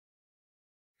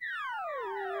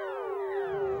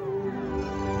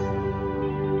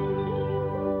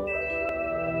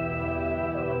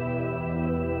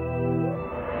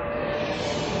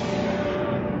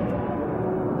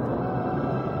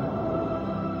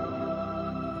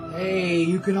Hey,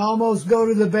 you can almost go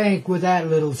to the bank with that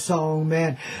little song,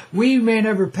 man. We may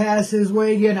never pass this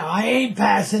way again. I ain't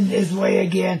passing this way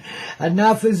again.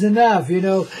 Enough is enough, you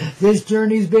know. This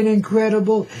journey's been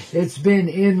incredible. It's been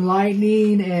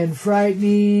enlightening and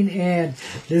frightening and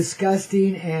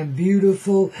disgusting and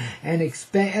beautiful and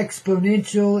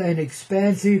exponential and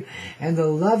expansive and the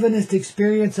lovingest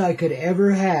experience I could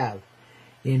ever have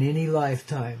in any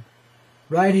lifetime.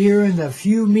 Right here in the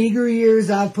few meager years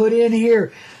I've put in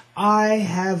here, I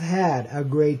have had a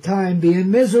great time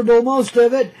being miserable, most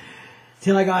of it,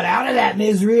 till I got out of that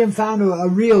misery and found a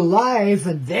real life,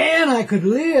 and then I could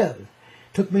live.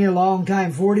 Took me a long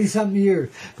time, 40-something years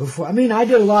before. I mean, I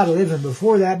did a lot of living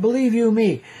before that, believe you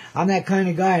me. I'm that kind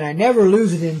of guy, and I never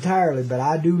lose it entirely, but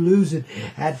I do lose it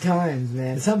at times,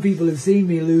 man. Some people have seen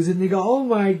me lose it, and they go, oh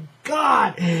my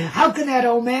God, how can that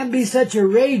old man be such a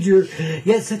rager,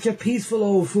 yet such a peaceful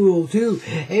old fool, too,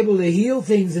 able to heal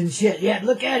things and shit, yet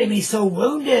look at him, he's so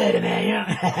wounded, man, you know?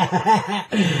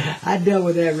 I dealt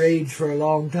with that rage for a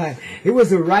long time. It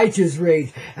was a righteous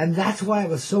rage, and that's why it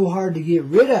was so hard to get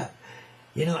rid of.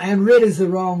 You know, and rid is the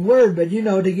wrong word, but, you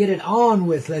know, to get it on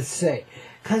with, let's say.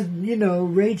 Because, you know,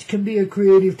 rage can be a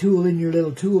creative tool in your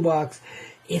little toolbox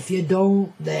if you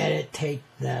don't let it take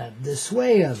the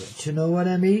sway of it. You know what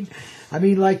I mean? I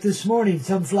mean, like this morning,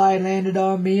 some fly landed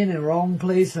on me in the wrong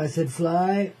place, and I said,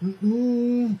 fly,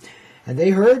 and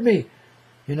they heard me.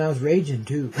 You know, I was raging,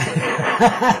 too.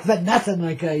 But nothing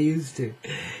like I used to.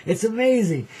 It's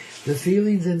amazing. The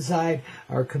feelings inside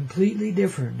are completely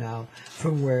different now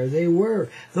from where they were.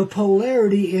 The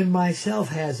polarity in myself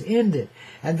has ended,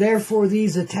 and therefore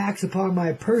these attacks upon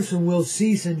my person will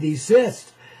cease and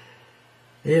desist.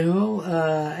 You know,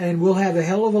 and we'll have a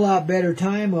hell of a lot better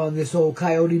time on this old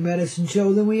Coyote Medicine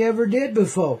show than we ever did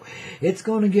before. It's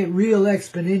going to get real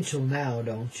exponential now,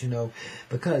 don't you know,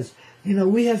 because you know,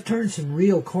 we have turned some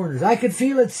real corners. I could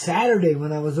feel it Saturday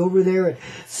when I was over there at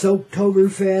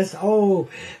Rawktober. Oh,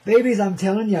 babies, I'm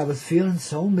telling you, I was feeling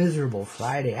so miserable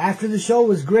Friday. After the show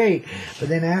was great, but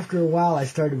then after a while I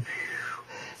started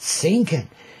sinking.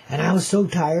 And I was so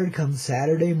tired come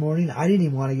Saturday morning, I didn't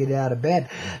even want to get out of bed,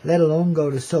 let alone go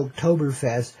to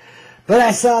Rawktober. But I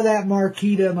saw that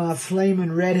Marquita, my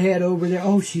flaming redhead over there.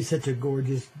 Oh, she's such a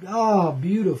gorgeous,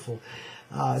 beautiful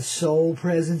soul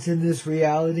presence in this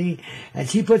reality, and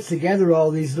she puts together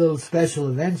all these little special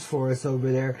events for us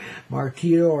over there.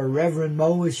 Marquita, or Reverend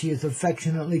Mo, as she is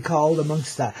affectionately called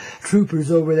amongst the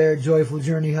troopers over there at Joyful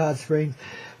Journey Hot Springs.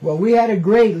 Well, we had a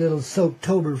great little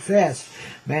Rawktober.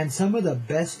 Man, some of the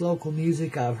best local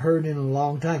music I've heard in a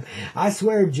long time. I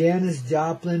swear Janis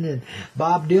Joplin and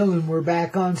Bob Dylan were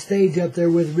back on stage up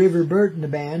there with River Burt and the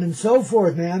band and so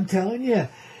forth, man. I'm telling you.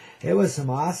 It was some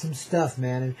awesome stuff,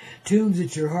 man, and tunes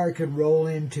that your heart could roll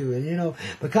into. And, you know,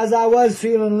 because I was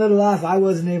feeling a little off, I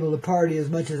wasn't able to party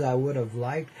as much as I would have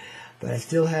liked. But I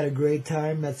still had a great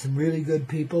time, met some really good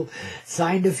people,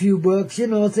 signed a few books, you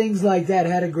know, things like that.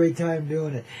 Had a great time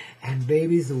doing it. And,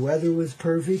 babies, the weather was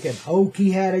perfect, and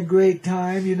Okie had a great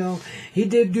time, you know. He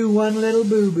did do one little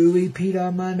boo-boo. He peed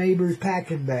on my neighbor's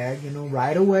packing bag, you know,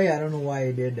 right away. I don't know why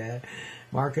he did that.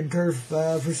 Mark and turf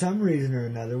for some reason or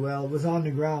another. Well, it was on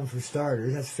the ground for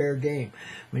starters. That's fair game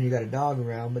when you got a dog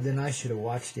around. But then I should have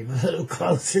watched him a little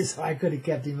closer so I could have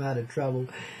kept him out of trouble.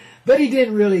 But he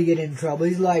didn't really get in trouble.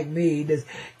 He's like me. He just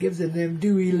gives him them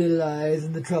dewy little eyes,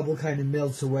 and the trouble kind of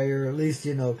melts away, or at least,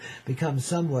 you know, becomes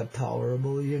somewhat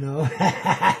tolerable, you know.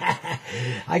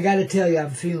 I got to tell you, I'm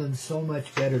feeling so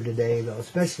much better today, though,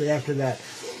 especially after that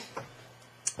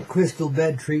crystal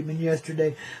bed treatment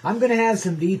yesterday. I'm going to have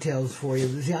some details for you.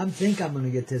 See, I think I'm going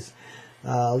to get this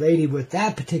lady with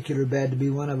that particular bed to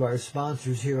be one of our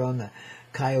sponsors here on the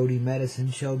Coyote Medicine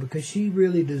Show, because she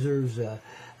really deserves a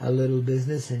little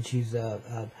business, and she's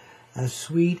a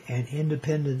sweet and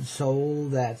independent soul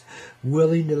that's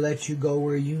willing to let you go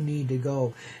where you need to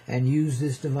go and use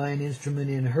this divine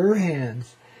instrument in her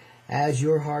hands as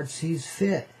your heart sees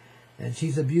fit. And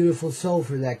she's a beautiful soul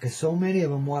for that, because so many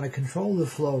of them want to control the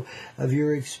flow of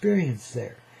your experience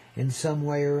there in some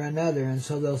way or another. And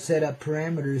so they'll set up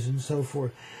parameters and so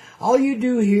forth. All you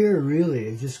do here really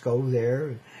is just go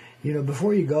there. You know,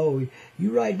 before you go,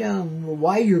 you write down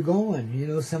why you're going. You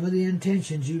know, some of the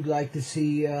intentions you'd like to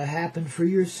see happen for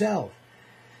yourself.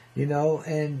 You know,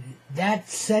 and that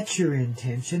sets your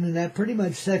intention, and that pretty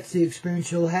much sets the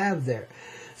experience you'll have there.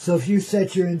 So if you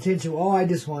set your intention, oh, I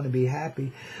just want to be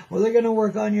happy, well, they're going to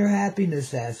work on your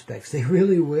happiness aspects. They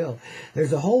really will.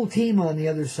 There's a whole team on the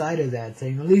other side of that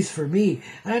thing, at least for me.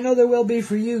 And I know there will be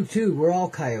for you, too. We're all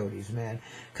coyotes, man.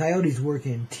 Coyotes work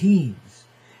in teams.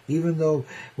 Even though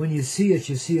when you see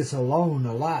us alone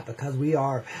a lot, because we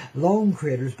are lone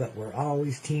critters, but we're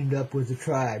always teamed up with the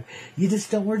tribe.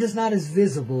 We're just not as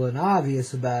visible and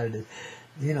obvious about it as,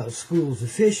 you know, schools of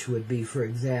fish would be, for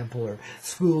example, or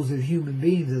schools of human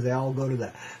beings, as they all go to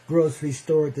the grocery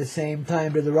store at the same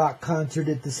time, to the rock concert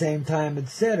at the same time,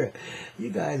 etc. You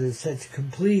guys are such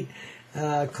complete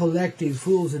collective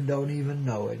fools and don't even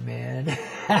know it, man.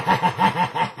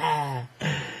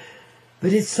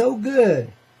 But it's so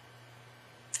good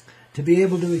to be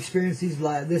able to experience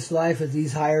this life at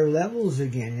these higher levels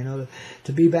again, you know,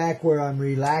 to be back where I'm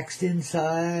relaxed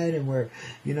inside and where,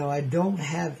 you know, I don't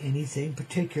have anything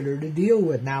particular to deal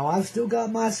with. Now, I've still got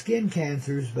my skin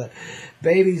cancers, but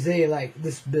babies, they like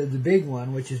the big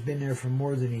one, which has been there for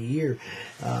more than a year,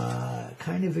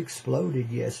 kind of exploded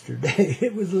yesterday.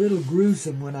 It was a little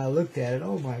gruesome when I looked at it.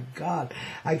 Oh my God.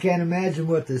 I can't imagine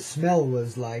what the smell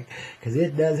was like, because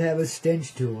it does have a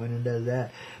stench to it when it does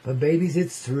that. But babies,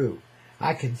 it's through.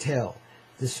 I can tell.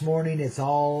 This morning, the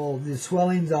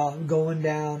swelling's all going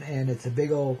down, and it's a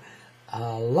big old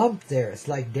lump there. It's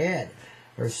like dead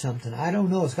or something. I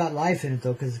don't know. It's got life in it,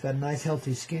 though, because it's got a nice,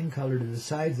 healthy skin color to the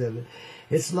sides of it.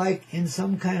 It's like in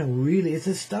some kind of it's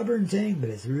a stubborn thing, but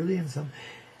it's really in some...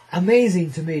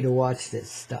 Amazing to me to watch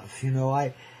this stuff. You know,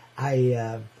 I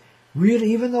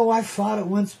really, even though I fought it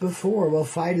once before, well,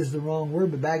 fight is the wrong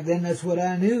word, but back then that's what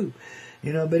I knew.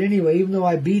 You know, but anyway, even though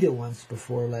I beat it once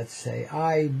before, let's say,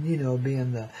 you know,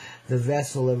 being the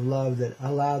vessel of love that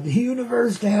allowed the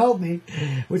universe to help me,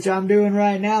 which I'm doing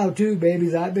right now too,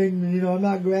 babies. I've been, you know, I'm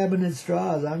not grabbing at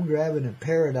straws. I'm grabbing at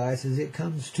paradise as it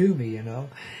comes to me, you know.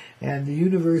 And the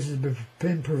universe has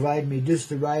been providing me just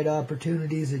the right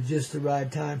opportunities at just the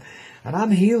right time. And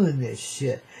I'm healing this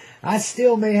shit. I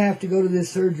still may have to go to this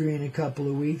surgery in a couple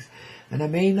of weeks. And I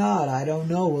may not. I don't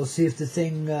know. We'll see if the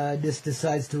thing just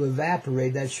decides to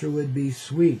evaporate. That sure would be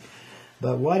sweet.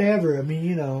 But whatever. I mean,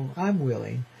 you know, I'm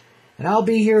willing. And I'll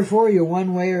be here for you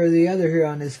one way or the other here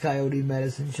on this Coyote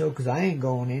Medicine Show, because I ain't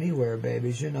going anywhere,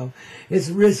 babies. You know, it's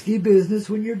risky business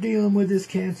when you're dealing with this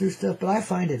cancer stuff, but I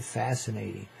find it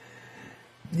fascinating.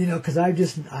 You know, because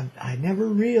I never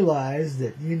realized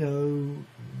that, you know,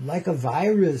 like a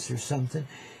virus or something,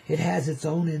 it has its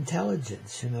own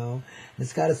intelligence, you know.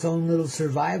 It's got its own little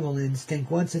survival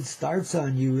instinct. Once it starts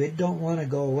on you, it don't want to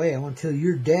go away until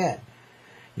you're dead.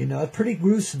 You know, it's pretty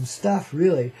gruesome stuff,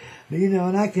 really. But, you know,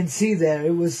 and I can see that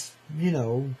it was, you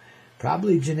know,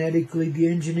 probably genetically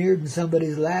engineered in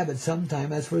somebody's lab at some time.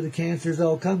 That's where the cancers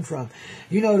all come from.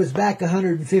 You notice back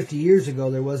 150 years ago,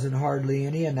 there wasn't hardly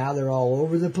any, and now they're all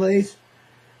over the place.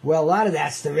 Well, a lot of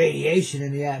that's the radiation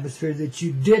in the atmosphere that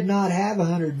you did not have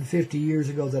 150 years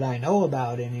ago that I know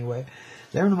about anyway.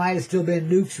 There might have still been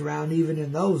nukes around even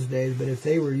in those days, but if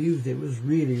they were used, it was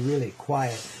really, really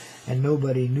quiet, and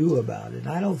nobody knew about it. And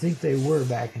I don't think they were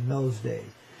back in those days.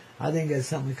 I think that's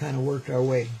something we kind of worked our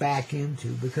way back into,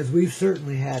 because we've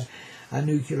certainly had a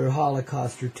nuclear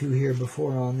holocaust or two here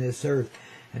before on this earth,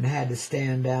 and had to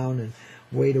stand down and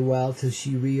wait a while till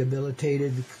she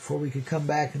rehabilitated before we could come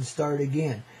back and start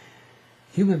again.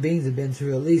 Human beings have been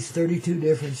through at least 32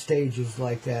 different stages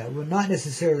like that. Well, not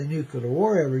necessarily nuclear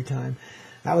war every time.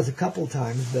 That was a couple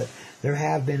times, but there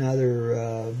have been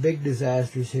other big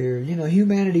disasters here. You know,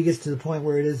 humanity gets to the point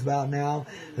where it is about now,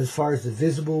 as far as the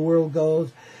visible world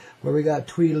goes, where we got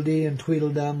Tweedledee and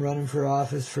Tweedledum running for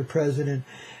office for president,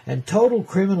 and total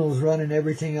criminals running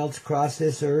everything else across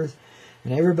this earth.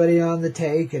 And everybody on the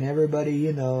take, and everybody,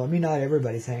 you know, I mean, not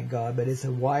everybody, thank God, but it's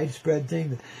a widespread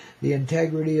thing. The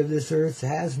integrity of this earth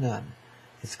has none.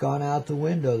 It's gone out the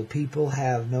window. The people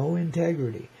have no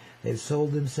integrity. They've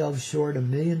sold themselves short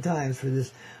 1,000,000 times for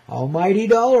this almighty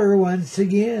dollar once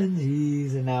again.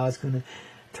 Jeez, and now it's going to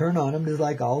turn on them just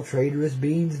like all traitorous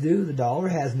beings do. The dollar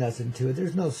has nothing to it.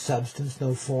 There's no substance,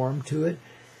 no form to it.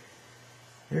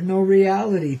 There's no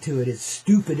reality to it. It's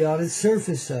stupid on the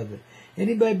surface of it.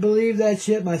 Anybody believe that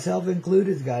shit, myself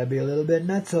included? It's got to be a little bit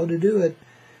nutso to do it.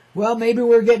 Well, maybe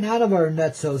we're getting out of our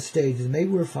nutso stages. Maybe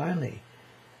we're finally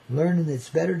learning that it's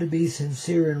better to be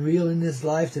sincere and real in this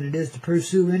life than it is to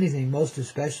pursue anything, most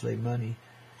especially money.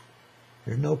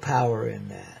 There's no power in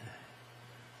that.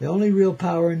 The only real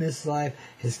power in this life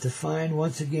is to find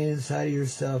once again inside of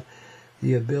yourself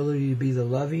the ability to be the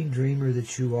loving dreamer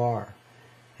that you are,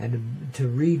 and to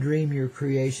redream your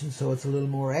creation so it's a little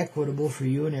more equitable for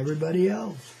you and everybody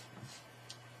else.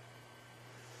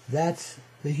 That's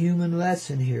the human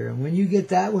lesson here. And when you get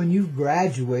that one, you've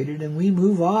graduated, and we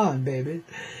move on, baby,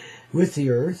 with the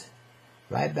earth,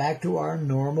 right back to our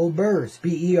normal berth.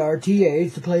 B-E-R-T-A,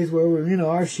 it's the place where we're, you know,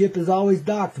 our ship is always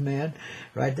docked, man.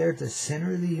 Right there at the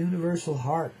center of the universal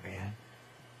heart, man.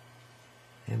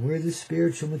 And we're the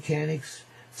spiritual mechanics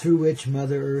through which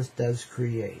Mother Earth does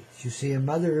create. You see, and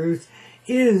Mother Earth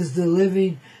is the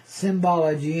living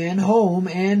symbology and home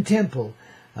and temple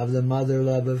of the mother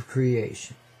love of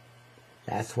creation.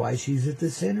 That's why she's at the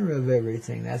center of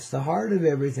everything. That's the heart of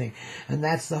everything. And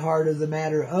that's the heart of the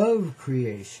matter of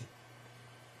creation.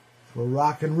 That's where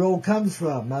rock and roll comes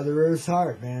from, Mother Earth's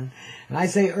heart, man. And I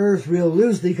say Earth real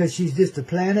loosely because she's just a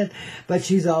planet, but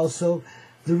she's also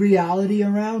the reality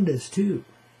around us, too.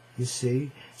 You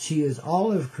see, she is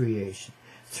all of creation.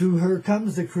 Through her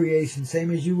comes the creation, same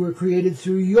as you were created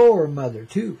through your mother,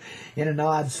 too. In an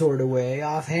odd sort of way,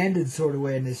 offhanded sort of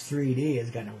way in this 3D. It's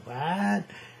kind of, what?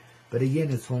 But again,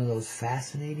 it's one of those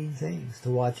fascinating things to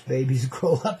watch babies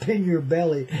grow up in your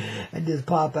belly and just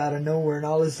pop out of nowhere, and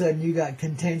all of a sudden you got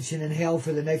contention in hell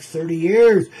for the next 30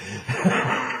 years.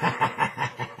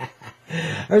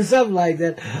 Or something like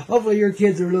that. Hopefully your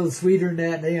kids are a little sweeter than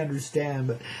that and they understand,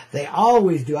 but they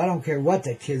always do. I don't care what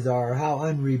the kids are or how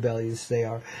unrebellious they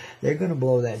are. They're going to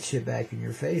blow that shit back in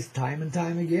your face time and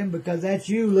time again, because that's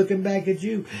you looking back at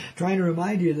you, trying to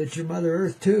remind you that you're Mother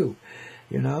Earth too.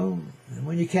 You know, and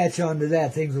when you catch on to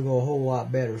that, things will go a whole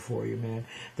lot better for you, man.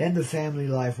 Then the family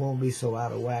life won't be so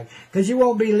out of whack, because you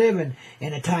won't be living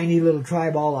in a tiny little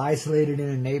tribe all isolated in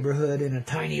a neighborhood in a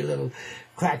tiny little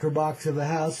cracker box of a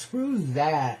house. Screw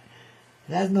that.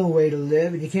 That's no way to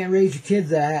live, and you can't raise your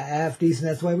kids half decent.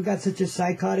 That's why we got such a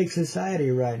psychotic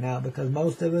society right now, because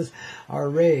most of us are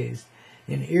raised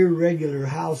in irregular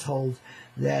households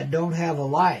that don't have a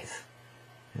life.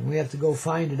 And we have to go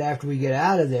find it after we get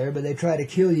out of there, but they try to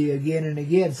kill you again and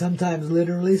again, sometimes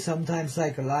literally, sometimes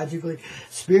psychologically,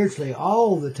 spiritually,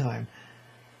 all the time.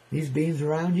 These beings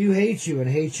around you hate you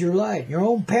and hate your light. Your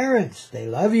own parents, they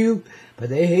love you, but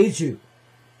they hate you.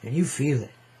 And you feel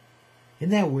it. Isn't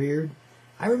that weird?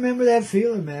 I remember that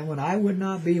feeling, man, when I would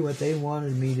not be what they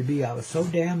wanted me to be. I was so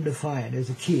damn defiant as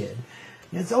a kid.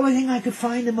 And it's the only thing I could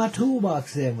find in my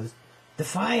toolbox then was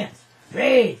defiance,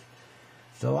 rage.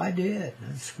 So I did.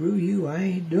 And screw you, I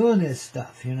ain't doing this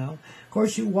stuff, you know. Of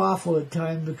course, you waffle at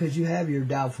times because you have your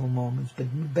doubtful moments, but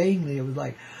mainly it was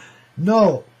like,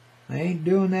 no, I ain't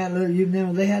doing that. You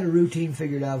know, they had a routine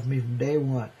figured out for me from day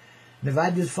one. And if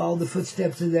I just followed the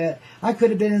footsteps of that, I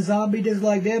could have been a zombie just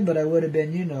like them, but I would have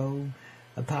been, you know,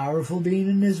 a powerful being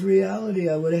in this reality.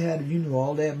 I would have had, you know,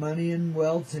 all that money and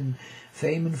wealth and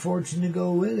fame and fortune to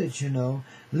go with it, you know.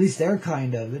 At least their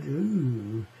kind of it.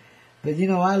 Ooh. But, you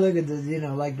know, I look at the, you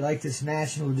know, like this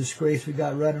national disgrace we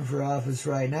got running for office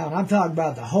right now, and I'm talking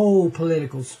about the whole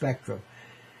political spectrum.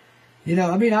 You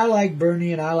know, I mean, I like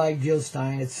Bernie and I like Jill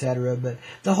Stein, etc., but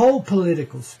the whole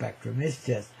political spectrum is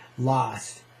just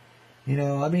lost. You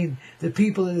know, I mean, the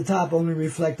people at the top only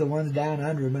reflect the ones down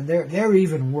under them, and they're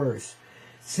even worse.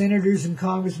 Senators and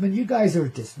congressmen, you guys are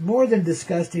just more than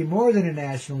disgusting, more than a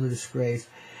national disgrace.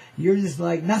 You're just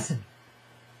like nothing.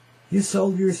 You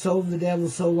sold your soul to the devil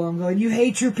so long ago, and you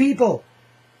hate your people.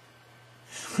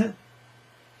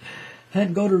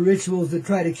 And go to rituals that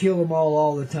try to kill them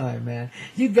all the time, man.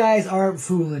 You guys aren't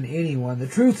fooling anyone. The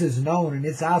truth is known, and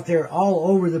it's out there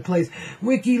all over the place.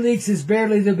 WikiLeaks is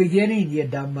barely the beginning, you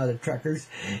dumb mother truckers.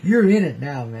 You're in it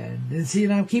now, man. And see,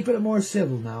 and I'm keeping it more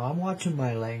civil now. I'm watching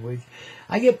my language.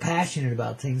 I get passionate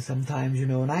about things sometimes, you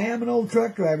know, and I am an old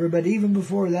truck driver, but even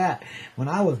before that, when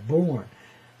I was born,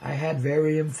 I had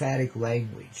very emphatic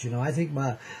language. You know, I think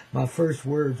my first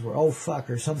words were, oh,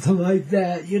 fuck, or something like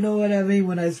that. You know what I mean?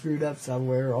 When I screwed up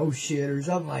somewhere, oh, shit, or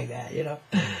something like that, you know.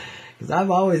 Because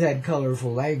I've always had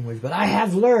colorful language, but I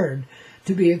have learned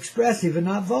to be expressive and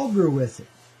not vulgar with it.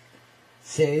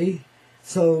 See?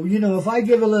 So, you know, if I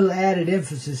give a little added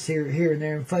emphasis here and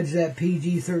there and fudge that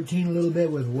PG-13 a little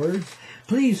bit with words,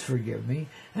 please forgive me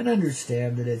and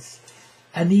understand that it's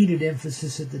a needed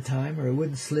emphasis at the time, or it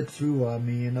wouldn't slip through on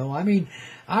me, you know. I mean,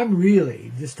 I'm really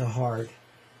just a heart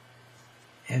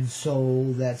and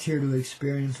soul that's here to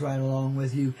experience right along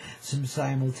with you some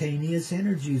simultaneous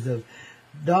energies of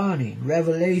dawning,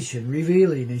 revelation,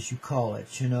 revealing, as you call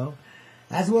it, you know.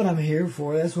 That's what I'm here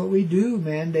for. That's what we do,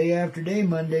 man, day after day,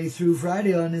 Monday through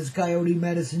Friday on this Coyote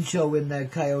Medicine Show in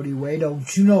that coyote way,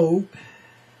 don't you know?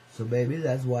 So, baby,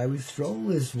 that's why we stroll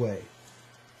this way.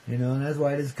 You know, and that's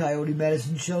why this Coyote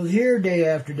Medicine Show's here day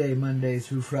after day, Monday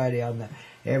through Friday on the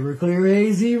Everclear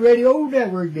AZ Radio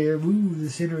Network there. Ooh, the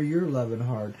center of your loving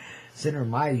heart. Center of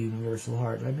my universal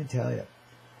heart, let me tell you.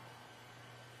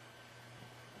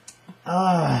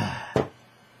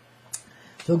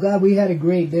 So God, we had a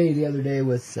great day the other day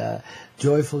with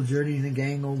Joyful Journey and the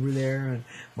gang over there, and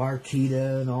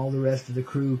Marquita and all the rest of the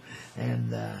crew,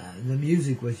 and the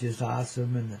music was just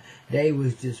awesome, and the day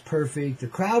was just perfect. The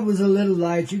crowd was a little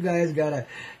light. You guys got to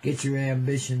get your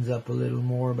ambitions up a little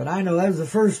more, but I know that was the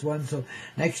first one, so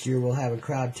next year we'll have a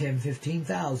crowd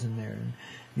 10,000-15,000 there, and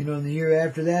you know, in the year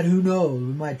after that, who knows,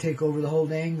 we might take over the whole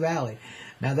dang valley.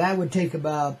 Now that would take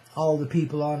about all the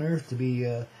people on earth to be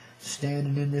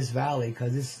standing in this valley,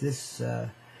 because this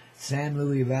San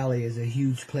Luis Valley is a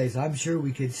huge place. I'm sure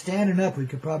we could, standing up, we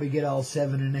could probably get all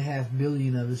 7.5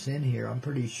 million of us in here. I'm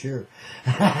pretty sure.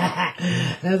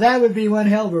 Now that would be one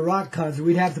hell of a rock concert.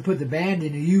 We'd have to put the band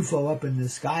in a UFO up in the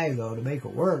sky, though, to make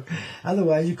it work.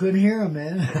 Otherwise, you couldn't hear them,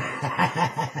 man.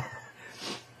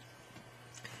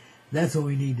 That's what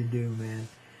we need to do, man.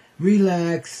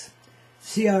 Relax.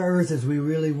 See our earth as we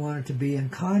really want it to be,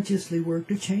 and consciously work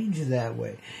to change it that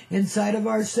way, inside of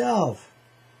ourselves.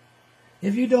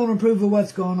 If you don't approve of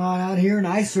what's going on out here, and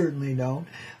I certainly don't,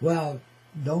 well,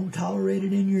 don't tolerate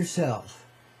it in yourself.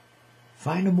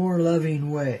 Find a more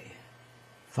loving way.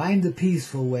 Find the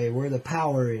peaceful way where the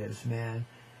power is, man.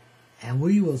 And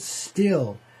we will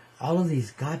still, all of these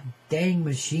god dang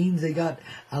machines they got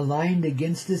aligned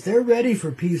against us, they're ready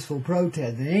for peaceful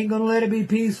protest. They ain't going to let it be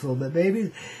peaceful, but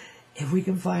baby, if we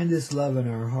can find this love in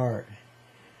our heart,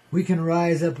 we can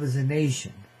rise up as a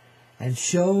nation and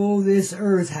show this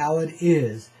earth how it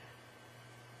is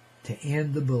to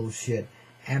end the bullshit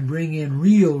and bring in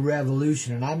real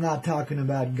revolution. And I'm not talking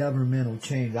about governmental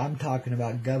change. I'm talking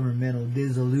about governmental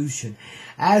dissolution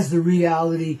as the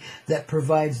reality that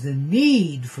provides the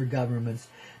need for governments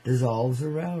dissolves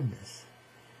around us.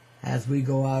 As we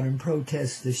go out and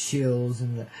protest the shills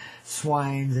and the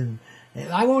swines, and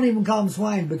I won't even call them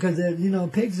swine, because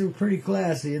pigs are pretty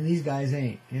classy and these guys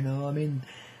ain't. I mean,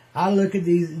 I look at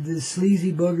the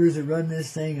sleazy boogers that run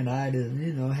this thing, and I just,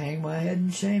 hang my head in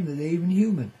shame that they're even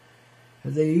human.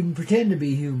 If they even pretend to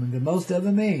be human, because most of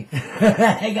them ain't.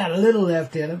 They got a little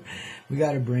left in them. We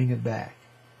got to bring it back.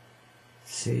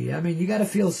 See, I mean, you got to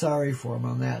feel sorry for them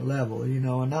on that level,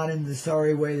 and not in the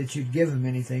sorry way that you'd give them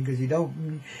anything, because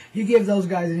you give those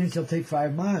guys an inch, they'll take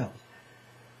 5 miles.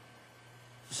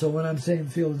 So when I'm saying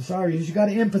feeling sorry, is you got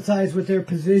to empathize with their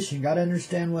position. Got to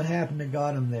understand what happened that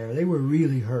got them there. They were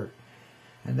really hurt.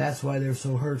 And that's why they're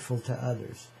so hurtful to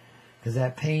others. Because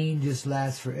that pain just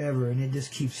lasts forever, and it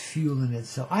just keeps fueling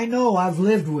itself. I know, I've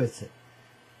lived with it.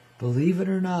 Believe it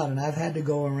or not. And I've had to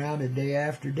go around it day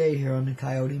after day here on the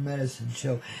Coyote Medicine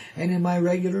Show. And in my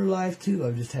regular life, too.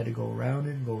 I've just had to go around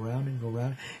it and go around it and go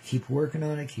around it. Keep working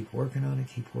on it, keep working on it,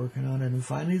 keep working on it. And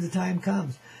finally the time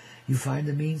comes. You find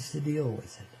the means to deal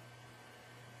with it.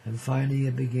 And finally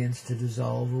it begins to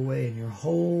dissolve away, and your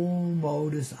whole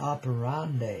modus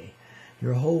operandi,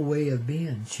 your whole way of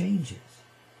being changes.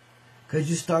 Because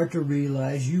you start to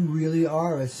realize you really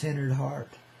are a centered heart.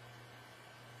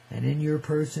 And in your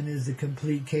person is the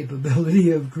complete capability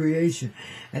of creation.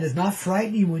 And it's not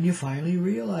frightening when you finally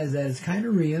realize that. It's kind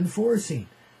of reinforcing.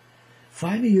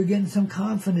 Finally you're getting some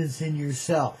confidence in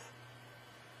yourself.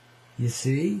 You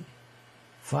see?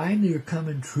 Finally, you're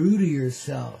coming true to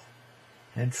yourself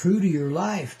and true to your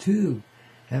life, too.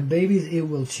 And babies, it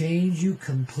will change you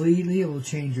completely. It will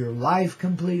change your life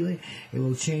completely. It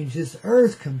will change this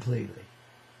earth completely.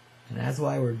 And that's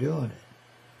why we're doing it.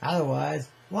 Otherwise,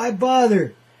 why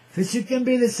bother? If it's just going to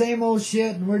be the same old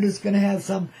shit and we're just going to have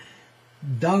some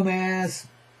dumbass,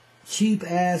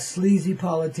 cheap-ass, sleazy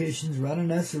politicians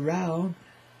running us around,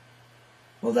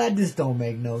 well, that just don't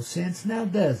make no sense now,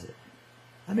 does it?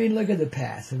 I mean, look at the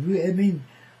past. I mean,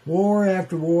 war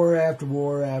after war after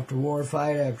war after war,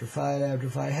 fight after fight after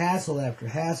fight, hassle after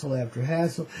hassle after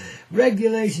hassle,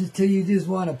 regulations till you just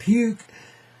want to puke,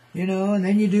 and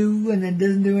then you do, and then it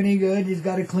doesn't do any good. You just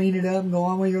got to clean it up and go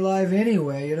on with your life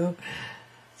anyway,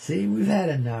 See, we've had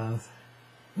enough.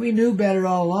 We knew better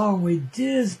all along. We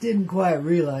just didn't quite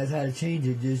realize how to change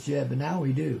it just yet, but now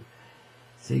we do.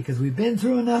 See, because we've been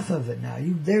through enough of it now.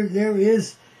 There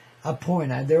is a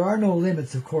point. There are no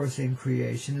limits, of course, in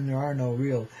creation, and there are no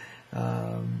real,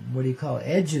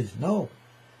 edges. No.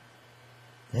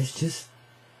 That's just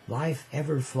life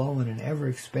ever flowing and ever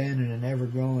expanding and ever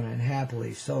growing, and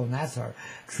happily so. And that's our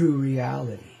true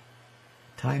reality.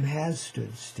 Time has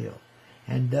stood still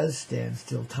and does stand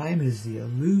still. Time is the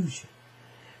illusion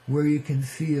where you can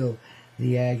feel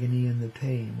the agony and the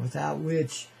pain, without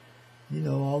which,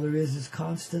 all there is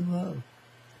constant love.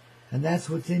 And that's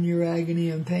what's in your agony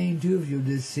and pain, too, if you'll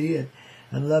just see it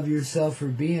and love yourself for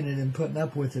being it and putting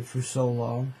up with it for so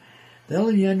long.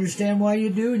 Then you understand why you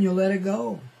do, and you'll let it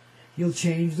go. You'll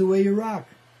change the way you rock.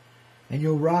 and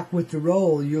you'll rock with the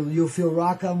roll. You'll feel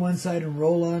rock on one side and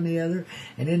roll on the other,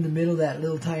 and in the middle that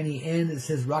little tiny end that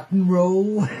says rock and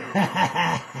roll.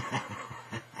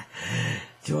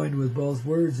 Joined with both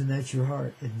words, and that's your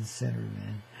heart in the center,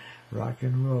 man. Rock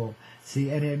and roll. See,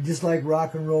 and just like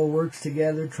rock and roll works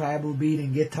together, tribal beat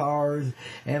and guitars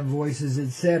and voices,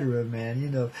 etc., man, you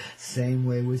know, same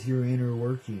way with your inner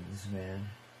workings, man.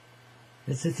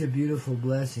 It's such a beautiful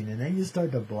blessing, and then you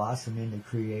start to blossom into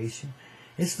creation.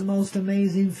 It's the most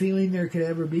amazing feeling there could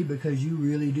ever be, because you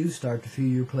really do start to feel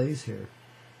your place here.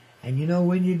 And you know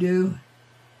when you do,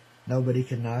 nobody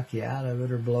can knock you out of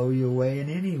it or blow you away in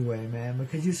any way, man,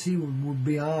 because you see we're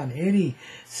beyond any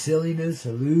silliness,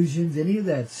 illusions, any of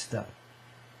that stuff.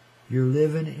 You're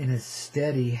living in a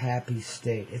steady, happy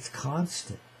state. It's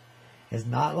constant. It's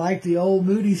not like the old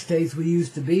moody states we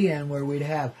used to be in, where we'd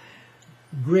have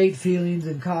great feelings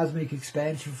and cosmic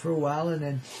expansion for a while and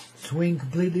then swing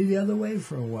completely the other way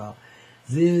for a while.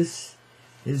 This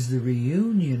is the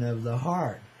reunion of the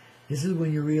heart. This is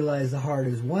when you realize the heart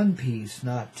is one piece,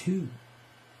 not two.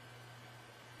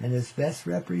 And it's best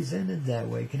represented that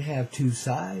way. It can have two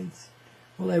sides.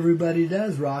 Well, everybody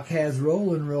does. Rock has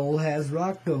roll and roll has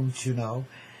rock, don't you know?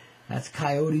 That's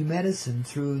coyote medicine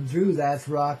through and through. That's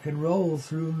rock and roll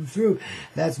through and through.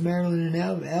 That's Marilyn and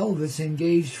Elvis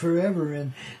engaged forever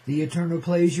in the eternal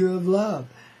pleasure of love,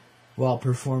 while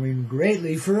performing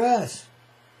greatly for us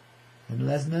and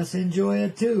letting us enjoy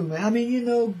it too. I mean, you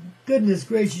know, goodness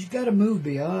gracious, you've got to move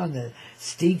beyond the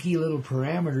stinky little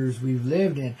parameters we've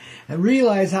lived in and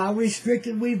realize how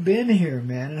restricted we've been here,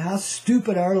 man, and how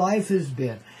stupid our life has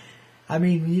been. I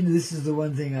mean, you know, this is the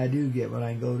one thing I do get when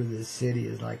I go to this city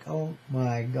is like, oh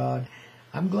my God,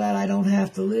 I'm glad I don't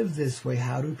have to live this way.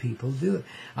 How do people do it?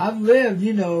 I've lived,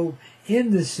 you know,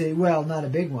 in the city, well, not a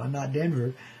big one, not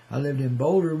Denver. I lived in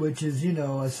Boulder, which is, you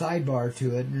know, a sidebar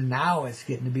to it, and now it's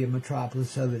getting to be a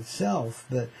metropolis of itself.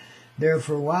 But there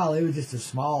for a while, it was just a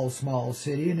small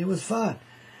city, and it was fun,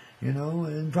 you know,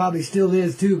 and probably still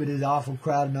is too, but it's awful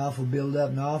crowded and awful built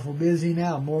up and awful busy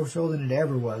now, more so than it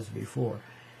ever was before.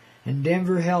 In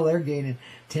Denver, hell, they're gaining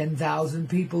 10,000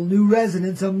 people, new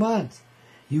residents a month.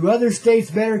 You other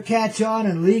states better catch on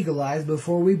and legalize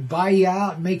before we buy you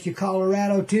out and make you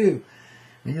Colorado too.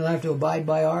 And you'll have to abide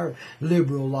by our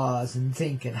liberal laws and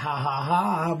thinking, ha ha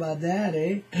ha, how about that,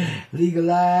 eh?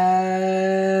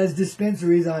 Legalize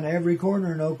dispensaries on every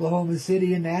corner in Oklahoma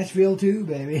City and Nashville too,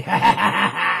 baby.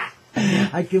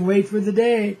 I can wait for the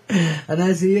day, and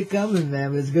I see it coming,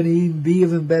 man. But it's going to be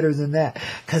even better than that,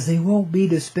 because they won't be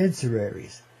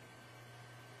dispensaries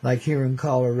like here in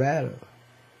Colorado.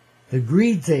 The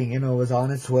greed thing, you know, is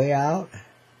on its way out.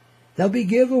 There'll be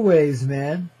giveaways,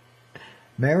 man.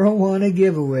 Marijuana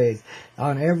giveaways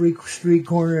on every street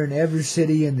corner in every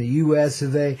city in the U.S.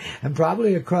 of A. and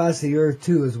probably across the earth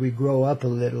too as we grow up a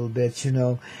little bit, you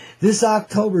know. This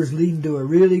October's leading to a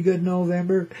really good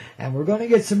November, and we're going to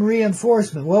get some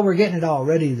reinforcement. Well, we're getting it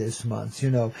already this month,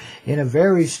 you know, in a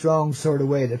very strong sort of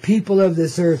way. The people of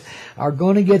this earth are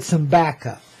going to get some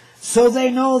backup. So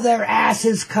they know their ass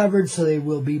is covered, so they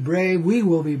will be brave. We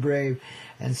will be brave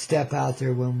and step out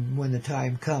there when the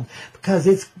time comes.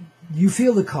 Because you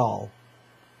feel the call.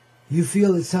 You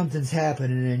feel that something's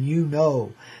happening, and you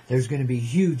know there's going to be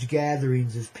huge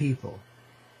gatherings of people.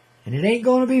 And it ain't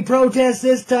going to be protests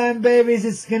this time, babies.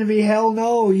 It's going to be hell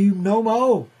no. You no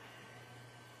mo.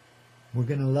 We're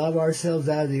going to love ourselves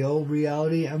out of the old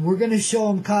reality, and we're going to show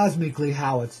them cosmically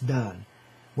how it's done,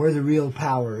 where the real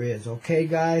power is. Okay,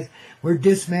 guys? We're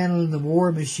dismantling the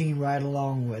war machine right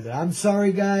along with it. I'm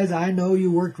sorry, guys. I know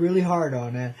you worked really hard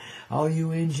on that. All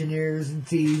you engineers and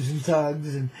thieves and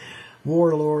thugs and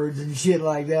warlords and shit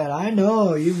like that. I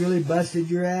know you really busted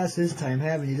your ass this time,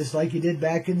 haven't you? Just like you did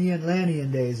back in the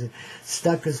Atlantean days and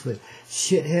stuck us with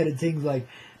shit-headed things like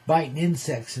biting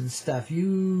insects and stuff.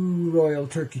 You royal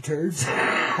turkey turds.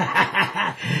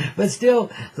 But still,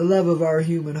 the love of our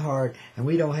human heart, and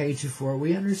we don't hate you for it.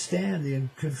 We understand the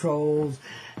controls,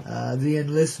 the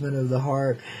enlistment of the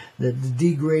heart, the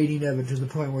degrading of it to the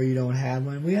point where you don't have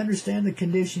one. We understand the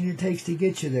condition it takes to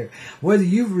get you there. Whether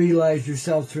you've realized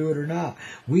yourself through it or not,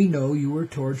 we know you were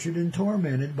tortured and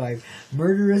tormented by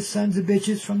murderous sons of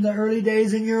bitches from the early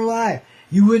days in your life.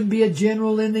 You wouldn't be a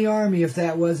general in the army if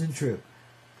that wasn't true.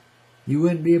 You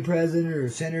wouldn't be a president or a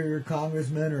senator or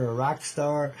congressman or a rock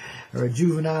star or a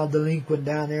juvenile delinquent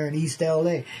down there in East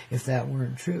L.A. if that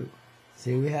weren't true.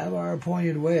 See, we have our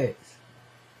appointed ways,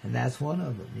 and that's one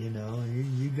of them, you know.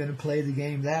 You're going to play the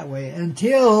game that way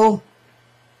until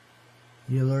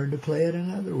you learn to play it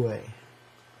another way.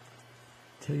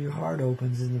 Till your heart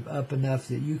opens up enough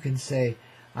that you can say,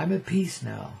 I'm at peace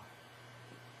now.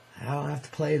 I don't have to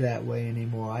play that way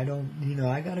anymore. I don't,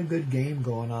 I got a good game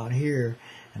going on here,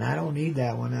 and I don't need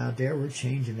that one out there. We're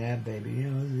changing that, baby.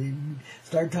 You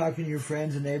start talking to your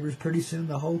friends and neighbors. Pretty soon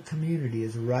the whole community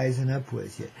is rising up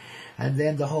with you. And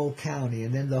then the whole county,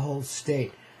 and then the whole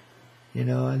state,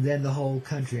 and then the whole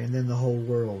country, and then the whole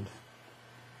world.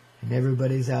 And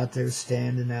everybody's out there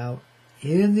standing out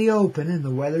in the open, and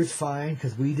the weather's fine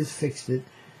because we just fixed it.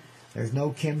 There's no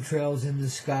chemtrails in the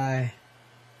sky.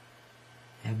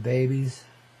 And babies,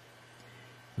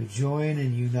 we join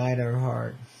and unite our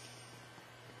heart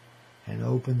and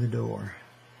open the door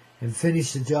and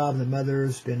finish the job that Mother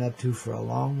Earth's been up to for a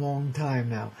long, long time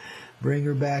now. Bring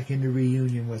her back into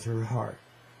reunion with her heart.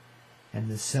 And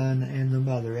the sun and the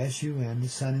mother, S-U-N, the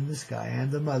sun in the sky,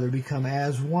 and the mother become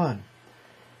as one.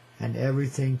 And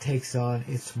everything takes on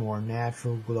its more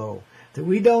natural glow that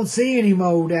we don't see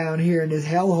anymore down here in this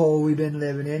hellhole we've been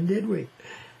living in, did we?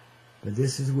 But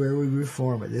this is where we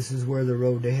reform it. This is where the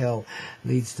road to hell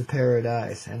leads to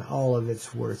paradise, and all of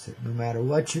it's worth it. No matter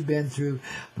what you've been through,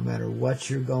 no matter what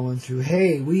you're going through.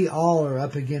 Hey, we all are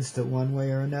up against it one way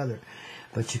or another.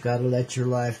 But you got to let your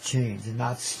life change and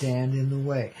not stand in the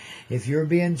way. If you're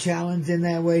being challenged in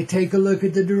that way, take a look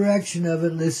at the direction of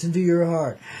it. Listen to your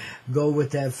heart. Go with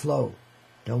that flow.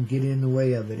 Don't get in the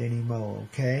way of it anymore,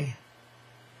 okay?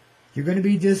 You're going to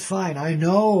be just fine. I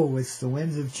know it's the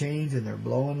winds of change and they're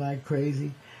blowing like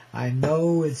crazy. I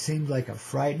know it seems like a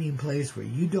frightening place where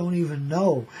you don't even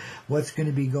know what's going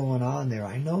to be going on there.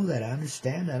 I know that. I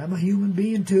understand that. I'm a human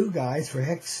being too, guys, for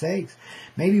heck's sakes.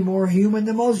 Maybe more human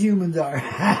than most humans are.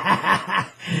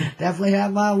 Definitely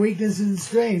have my weaknesses and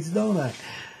strengths, don't I?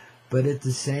 But at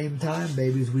the same time,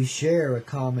 babies, we share a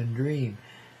common dream,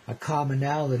 a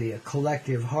commonality, a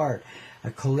collective heart,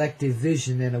 a collective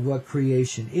vision then of what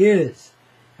creation is.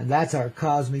 And that's our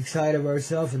cosmic side of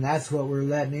ourselves, and that's what we're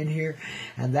letting in here.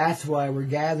 And that's why we're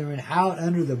gathering out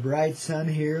under the bright sun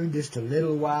here in just a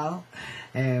little while.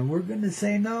 And we're going to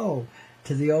say no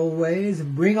to the old ways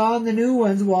and bring on the new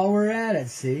ones while we're at it,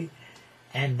 see?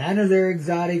 And none of their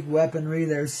exotic weaponry,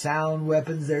 their sound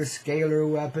weapons, their scalar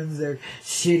weapons, their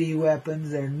shitty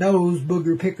weapons, their nose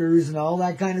booger pickers and all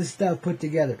that kind of stuff put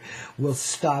together will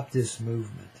stop this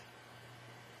movement.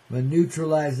 We'll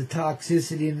neutralize the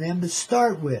toxicity in them to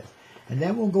start with. And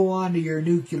then we'll go on to your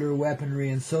nuclear weaponry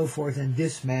and so forth and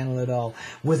dismantle it all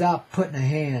without putting a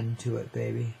hand to it,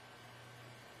 baby.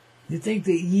 You think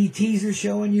the ETs are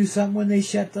showing you something when they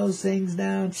shut those things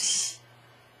down? Shh.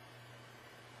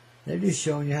 They're just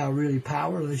showing you how really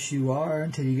powerless you are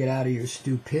until you get out of your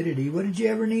stupidity. What did you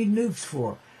ever need nukes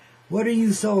for? What are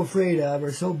you so afraid of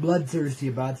or so bloodthirsty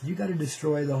about that you got to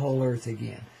destroy the whole earth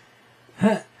again?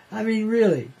 I mean,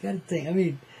 really, got to think. I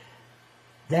mean,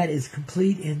 that is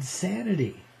complete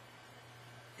insanity.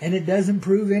 And it doesn't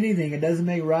prove anything. It doesn't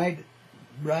make right.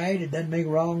 It doesn't make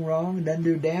wrong. It doesn't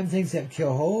do damn things except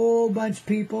kill a whole bunch of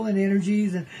people and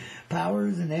energies and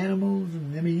powers and animals.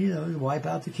 And, I mean, wipe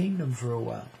out the kingdom for a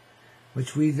while.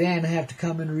 Which we then have to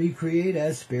come and recreate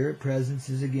as spirit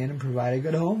presences again and provide a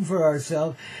good home for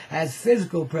ourselves as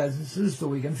physical presences so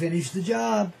we can finish the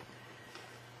job.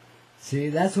 See,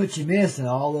 that's what you missed in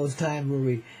all those times where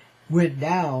we went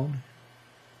down,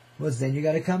 was then you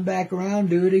got to come back around,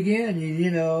 do it again.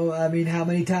 I mean, how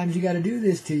many times you got to do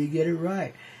this till you get it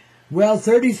right? Well,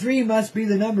 33 must be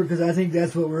the number because I think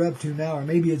that's what we're up to now, or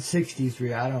maybe it's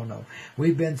 63, I don't know.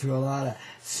 We've been through a lot of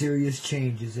serious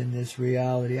changes in this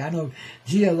reality. I know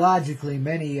geologically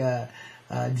many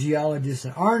geologists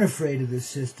that aren't afraid of this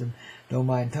system don't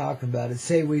mind talking about it.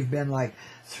 Say we've been like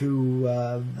through,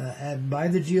 by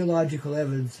the geological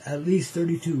evidence, at least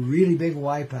 32 really big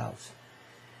wipeouts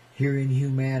here in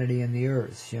humanity and the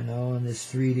earth, in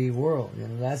this 3D world.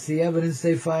 That's the evidence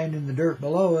they find in the dirt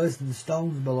below us and the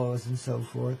stones below us and so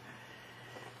forth.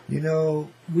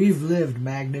 We've lived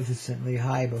magnificently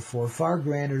high before, far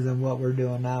grander than what we're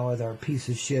doing now with our piece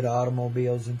of shit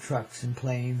automobiles and trucks and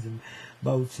planes and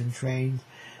boats and trains.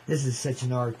 This is such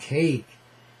an archaic,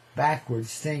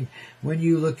 backwards thing. When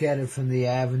you look at it from the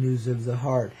avenues of the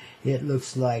heart, it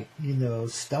looks like,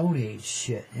 Stone Age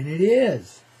shit. And it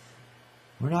is.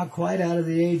 We're not quite out of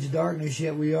the age of darkness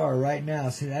yet. We are right now.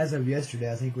 See, as of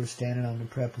yesterday, I think we're standing on the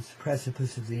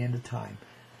precipice of the end of time.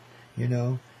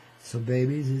 So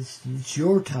babies, it's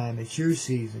your time. It's your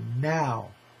season. Now,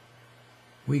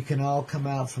 we can all come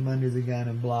out from under the gun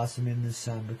and blossom in the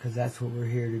sun because that's what we're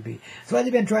here to be. So why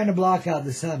they've been trying to block out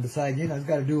the sun besides, it's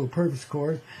got a dual purpose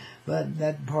course, but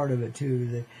that part of it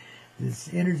too. This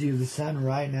energy of the sun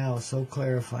right now is so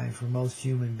clarifying for most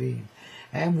human beings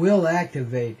and will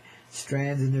activate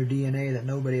strands in their DNA that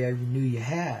nobody ever knew you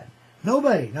had.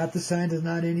 Nobody, not the scientists,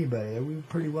 not anybody. We're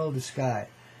pretty well disguised.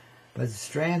 But the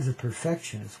strands of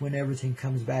perfection, it's when everything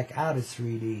comes back out of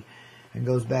 3D and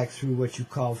goes back through what you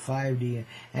call 5D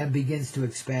and begins to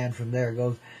expand from there. It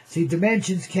goes, see,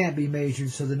 dimensions can't be measured,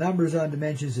 so the numbers on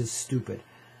dimensions is stupid.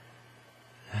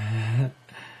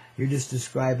 You're just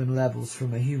describing levels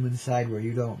from a human side where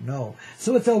you don't know.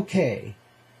 So it's okay,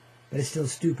 but it's still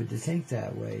stupid to think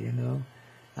that way, you know.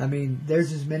 I mean,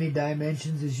 there's as many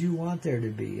dimensions as you want there to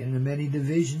be, and many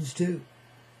divisions too.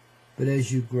 But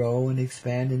as you grow and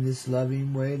expand in this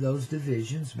loving way, those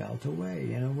divisions melt away.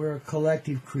 You know, we're a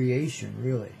collective creation,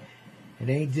 really. It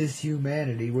ain't just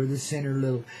humanity. We're the center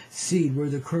little seed. We're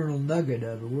the kernel nugget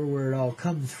of it. We're where it all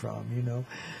comes from, you know.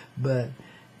 But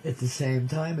at the same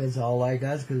time, it's all like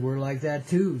us because we're like that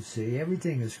too. See,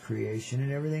 everything is creation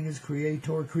and everything is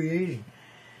creator creating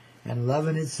and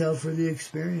loving itself for the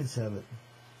experience of it.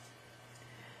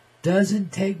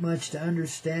 Doesn't take much to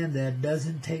understand that.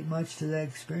 Doesn't take much to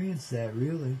experience that,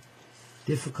 really.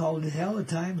 Difficult as hell at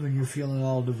times when you're feeling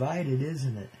all divided,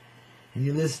 isn't it? And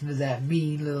you listen to that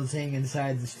mean little thing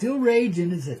inside that's still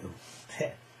raging and say,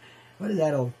 oh, what does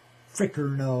that old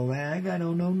fricker know, man? I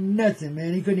don't know nothing,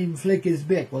 man. He couldn't even flick his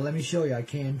bick. Well, let me show you. I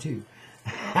can, too.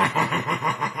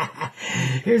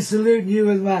 Here's saluting you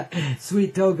with my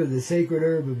sweet token, the sacred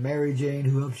herb of Mary Jane,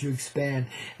 who helps you expand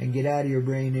and get out of your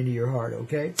brain into your heart,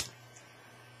 okay?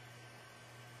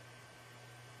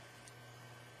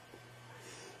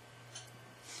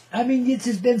 I mean, it's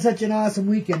just been such an awesome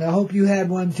weekend. I hope you had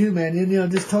one too, man. And, you know,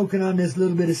 this token on this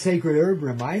little bit of sacred herb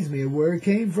reminds me of where it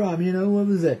came from. You know, what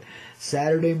was it?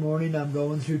 Saturday morning, I'm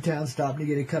going through town, stopping to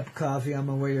get a cup of coffee on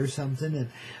my way or something, and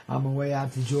on my way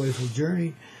out to Joyful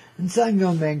Journey. And some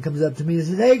young man comes up to me and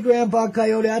says, hey, Grandpa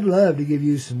Coyote, I'd love to give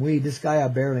you some weed. This guy I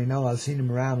barely know. I've seen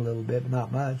him around a little bit, but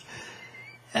not much.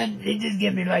 And he just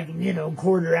gave me like, you know,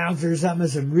 quarter ounce or something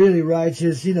of some really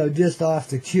righteous, you know, just off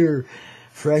the cure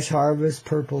Fresh Harvest,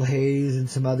 Purple Haze, and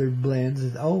some other blends.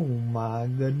 And, oh, my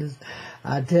goodness.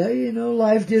 I tell you, you know,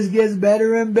 life just gets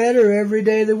better and better every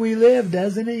day that we live,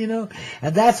 doesn't it, you know?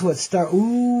 And that's what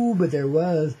but there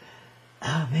was,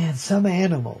 oh, man, some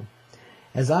animal.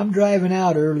 As I'm driving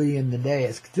out early in the day,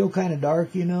 it's still kind of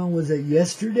dark, you know. Was it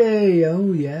yesterday?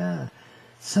 Oh, yeah.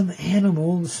 Some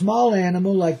animal, small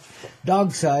animal, like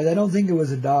dog size. I don't think it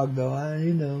was a dog, though,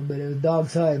 you know, but it was dog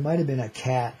size. It might have been a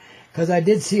cat. Because I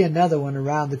did see another one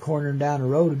around the corner and down the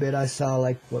road a bit. I saw,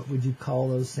 like, what would you call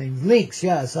those things? Lynx,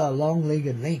 yeah, I saw a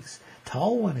long-legged lynx.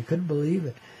 Tall one, I couldn't believe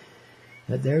it.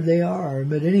 But there they are.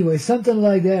 But anyway, something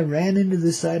like that ran into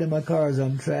the side of my car as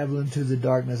I'm traveling through the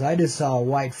darkness. I just saw a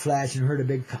white flash and heard a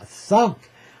big thunk,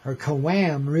 or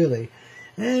kawam, really.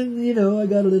 And, you know, I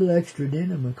got a little extra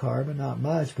dent in my car, but not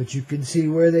much. But you can see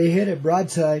where they hit it,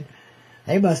 broadside.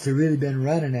 They must have really been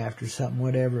running after something,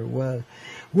 whatever it was.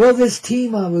 Well, this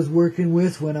team I was working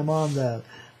with when I'm on the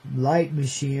light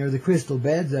machine, or the crystal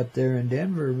beds up there in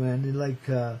Denver, man, they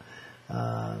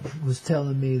was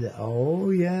telling me that,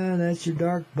 oh, yeah, that's your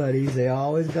dark buddies. They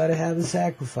always got to have a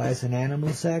sacrifice, an animal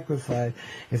sacrifice,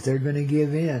 if they're going to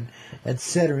give in,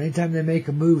 etc. Anytime they make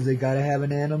a move, they got to have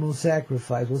an animal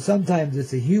sacrifice. Well, sometimes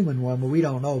it's a human one, but we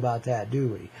don't know about that, do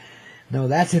we? No,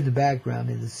 that's in the background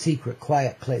in the secret,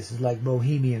 quiet places like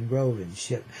Bohemian Grove and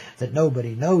shit that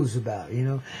nobody knows about, you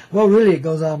know. Well, really, it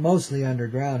goes on mostly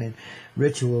underground in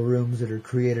ritual rooms that are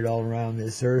created all around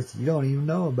this earth you don't even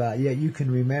know about, yet you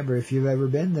can remember if you've ever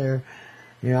been there.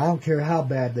 You know, I don't care how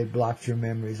bad they blocked your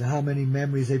memories, how many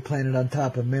memories they planted on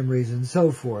top of memories and so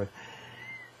forth.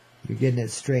 You're getting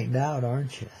it straightened out,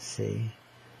 aren't you? See?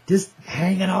 Just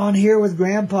hanging on here with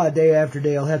Grandpa day after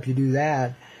day will help you do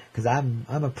that. Because I'm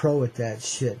a pro at that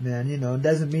shit, man. You know, it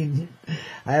doesn't mean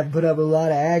I haven't put up a lot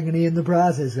of agony in the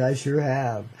process. I sure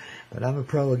have. But I'm a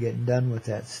pro at getting done with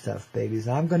that stuff, babies.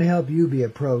 I'm going to help you be a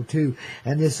pro, too.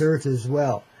 And this earth as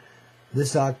well.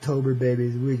 This October,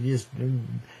 babies,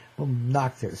 we'll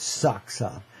knock their socks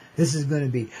off. This is going to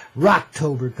be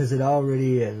Rawktober because it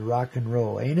already is rock and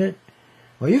roll, ain't it?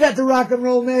 Well, you got the rock and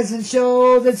roll medicine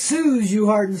show that soothes you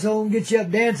heart and soul and gets you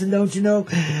up dancing, don't you know?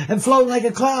 And floating like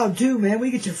a cloud, too, man. We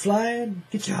get you flying,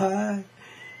 get you high,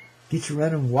 get you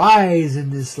running wise in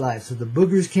this life so the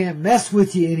boogers can't mess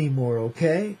with you anymore,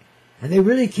 okay? And they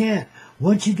really can't.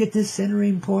 Once you get this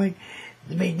centering point,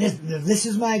 I mean, this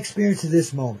is my experience of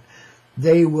this moment.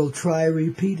 They will try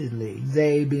repeatedly,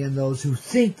 they being those who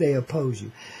think they oppose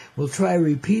you, will try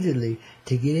repeatedly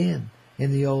to get in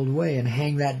the old way and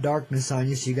hang that darkness on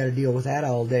you, so you got to deal with that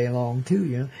all day long too,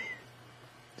 you know.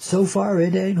 So far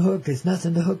it ain't hooked. It's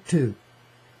nothing to hook to.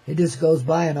 It just goes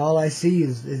by, and all I see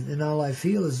is and all I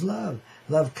feel is love.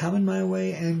 Love coming my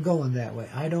way and going that way.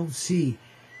 I don't see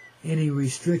any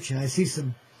restriction. I see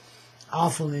some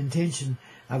awful intention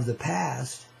of the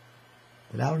past,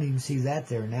 But I don't even see that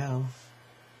there now.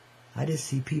 I just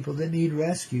see people that need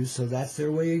rescue, so that's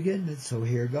their way of getting it. So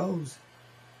here goes.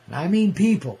 And I mean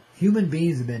people. Human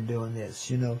beings have been doing this,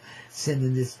 you know,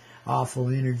 sending this awful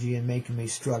energy and making me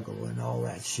struggle and all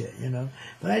that shit, you know.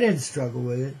 But I didn't struggle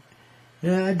with it.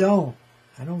 Yeah, I don't.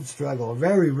 I don't struggle.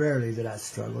 Very rarely did I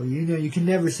struggle. You know, you can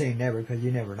never say never because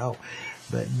you never know.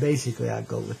 But basically, I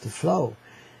go with the flow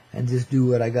and just do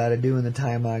what I got to do in the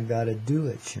time I got to do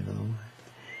it, you know.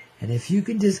 And if you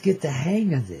can just get the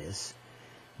hang of this,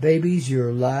 babies,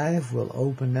 your life will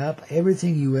open up.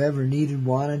 Everything you ever needed,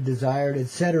 wanted, desired,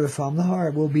 etc. from the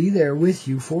heart will be there with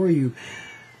you, for you,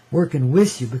 working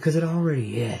with you, because it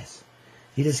already is.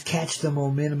 You just catch the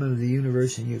momentum of the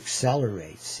universe and you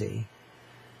accelerate, see?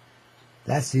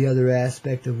 That's the other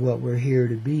aspect of what we're here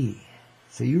to be.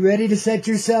 So you ready to set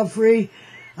yourself free?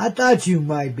 I thought you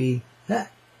might be.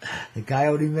 The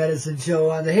Coyote Medicine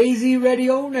Show on the Hazy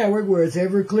Radio Network, where it's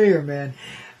ever clear, man.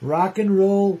 Rock and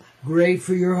roll, great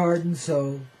for your heart and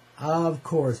soul. Of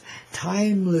course,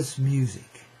 timeless music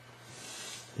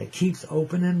that keeps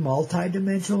opening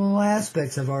multidimensional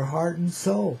aspects of our heart and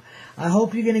soul. I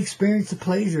hope you can experience the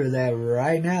pleasure of that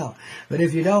right now. But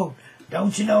if you don't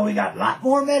you know we got a lot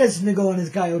more medicine to go on this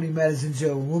Coyote Medicine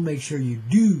Show, and we'll make sure you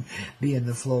do be in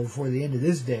the flow before the end of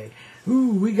this day.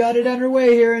 Ooh, we got it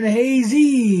underway here in a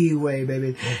hazy way,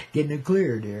 baby. Getting it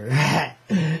cleared here.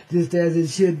 Just as it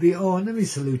should be. Oh, and let me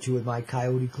salute you with my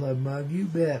Coyote Club mug. You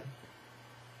bet.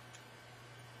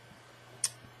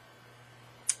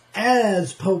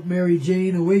 As Pope Mary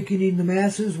Jane awakening the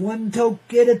masses, one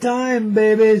toke at a time,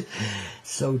 babies.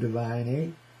 So divine, eh?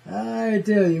 I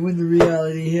tell you, when the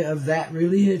reality of that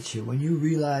really hits you, when you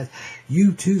realize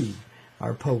you too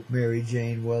are Pope Mary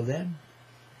Jane, well then,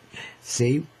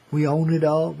 see, we own it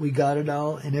all, we got it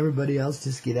all, and everybody else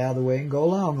just get out of the way and go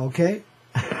along, okay?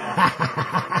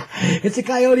 It's a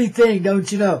coyote thing,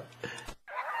 don't you know?